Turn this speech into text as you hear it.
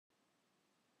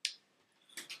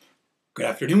Good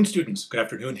afternoon, students. Good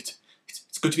afternoon. It's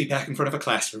good to be back in front of a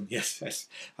classroom. Yes.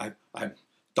 I'm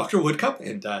Dr. Woodcup,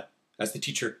 and as the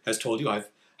teacher has told you, I've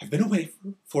been away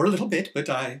for a little bit, but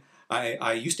I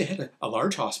used to head a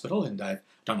large hospital, and I've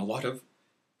done a lot of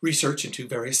research into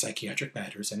various psychiatric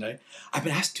matters, and I've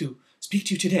been asked to speak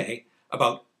to you today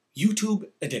about YouTube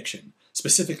addiction.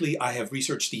 Specifically, I have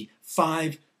researched the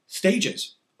 5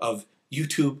 stages of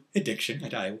YouTube addiction,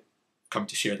 and I come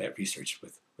to share that research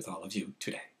with all of you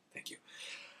today. Thank you.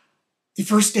 The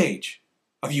first stage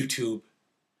of YouTube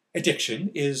addiction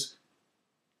is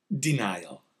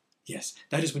denial. Yes,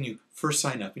 that is when you first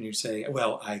sign up and you say,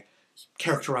 well,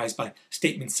 characterized by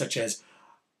statements such as,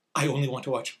 I only want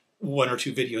to watch 1 or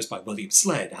 2 videos by William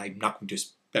Sled. I'm not going to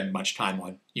spend much time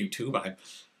on YouTube. I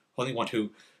only want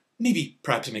to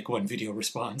perhaps make 1 video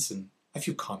response and a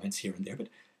few comments here and there, but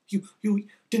you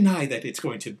deny that it's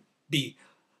going to be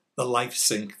the life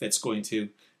sink that's going to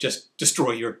just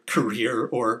destroy your career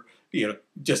or,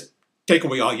 just take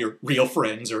away all your real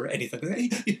friends or anything.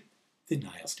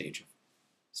 Denial stage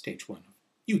 1 of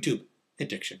YouTube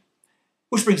addiction.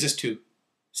 Which brings us to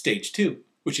stage 2,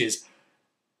 which is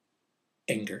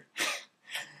anger.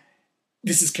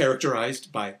 This is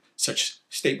characterized by such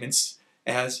statements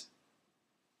as,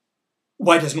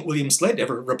 why doesn't William Sled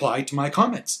ever reply to my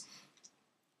comments?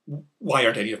 Why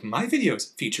aren't any of my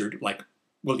videos featured like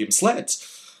William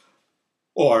Sled's?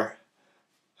 Or,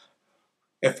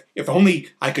 if only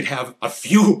I could have a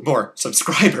few more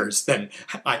subscribers, then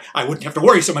I wouldn't have to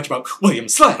worry so much about William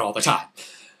Sled all the time.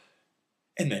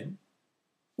 And then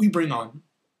we bring on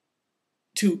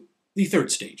to the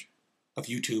 3rd stage of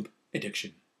YouTube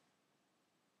addiction.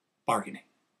 Bargaining.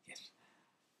 Yes.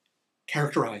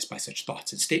 Characterized by such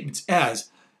thoughts and statements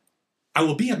as, I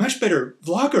will be a much better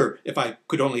vlogger if I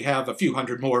could only have a few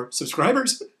hundred more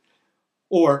subscribers.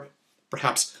 Or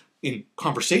perhaps in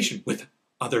conversation with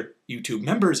other YouTube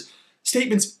members,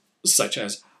 statements such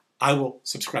as, I will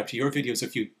subscribe to your videos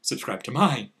if you subscribe to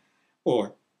mine.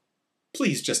 Or,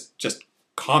 please just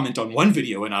comment on 1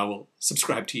 video and I will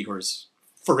subscribe to yours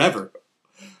forever.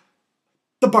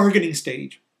 The bargaining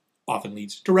stage often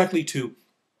leads directly to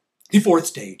the 4th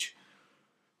stage,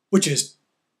 which is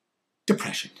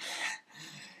depression.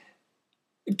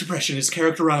 Depression is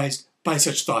characterized by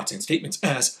such thoughts and statements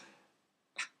as,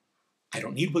 I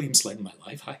don't need William Sled in my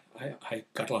life. I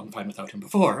got along fine without him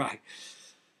before.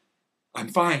 I'm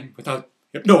fine without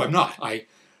him. No, I'm not.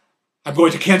 I'm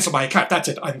going to cancel my account. That's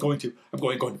it. I'm going to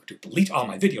delete all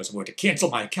my videos. I'm going to cancel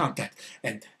my account.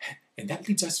 And that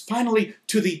leads us finally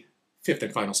to the 5th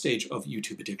and final stage of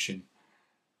YouTube addiction.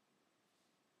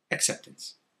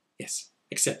 Acceptance. Yes,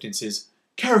 acceptance is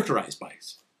characterized by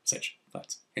such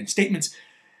thoughts and statements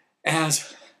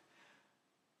as,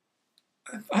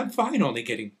 I'm fine only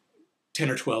getting 10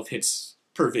 or 12 hits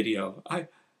per video.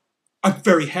 I'm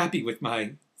very happy with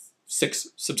my 6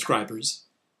 subscribers.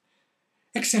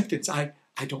 Acceptance. I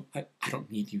don't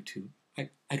need YouTube.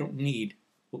 I don't need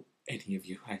any of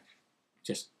you. I'm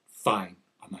just fine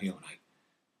on my own. I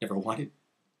never wanted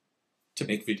to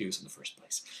make videos in the first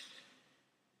place.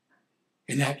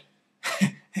 And that,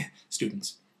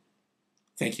 students,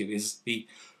 thank you, is the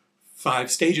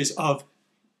 5 stages of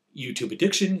YouTube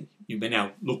addiction. You may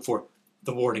now look for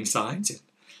the warning signs. And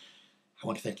I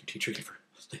want to thank you, teacher, for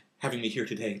having me here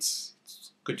today. It's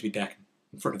good to be back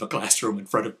in front of a classroom, in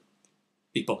front of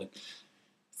people. And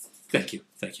thank you.